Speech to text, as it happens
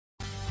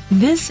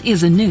This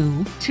is a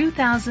new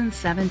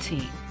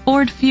 2017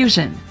 Ford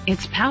Fusion.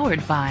 It's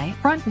powered by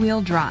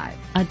front-wheel drive,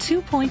 a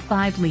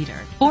 2.5-liter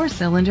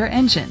four-cylinder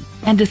engine,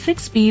 and a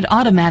 6-speed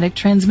automatic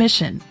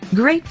transmission.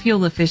 Great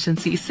fuel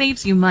efficiency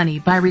saves you money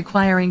by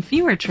requiring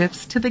fewer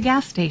trips to the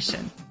gas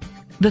station.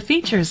 The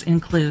features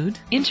include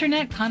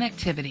internet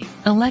connectivity,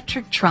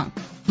 electric trunk,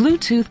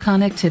 Bluetooth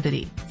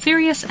connectivity,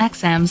 Sirius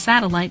XM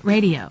satellite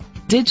radio,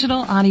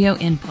 digital audio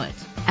input,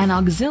 an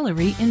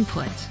auxiliary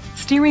input,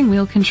 steering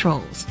wheel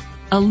controls,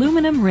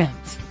 aluminum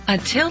rims, a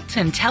tilt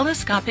and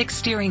telescopic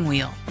steering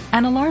wheel,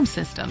 an alarm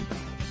system.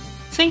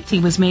 Safety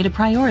was made a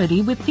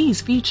priority with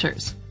these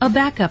features: a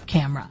backup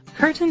camera,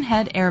 curtain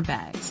head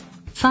airbags,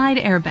 side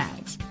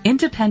airbags,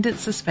 independent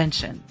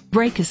suspension,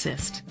 brake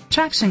assist,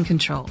 traction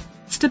control,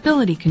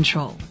 stability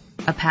control,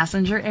 a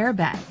passenger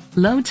airbag,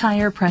 low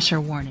tire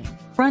pressure warning,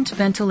 front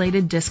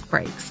ventilated disc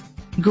brakes.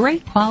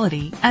 Great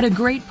quality at a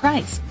great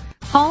price.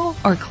 Call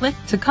or click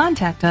to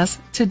contact us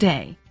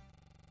today.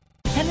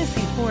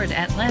 Hennessy Ford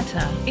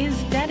Atlanta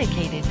is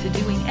dedicated to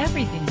doing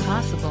everything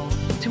possible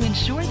to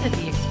ensure that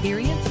the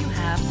experience you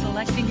have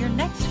selecting your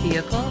next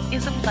vehicle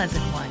is a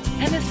pleasant one.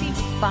 Hennessy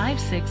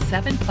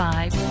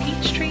 5675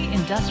 Peachtree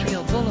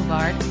Industrial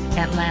Boulevard,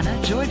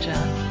 Atlanta, Georgia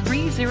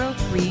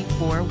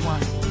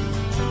 30341.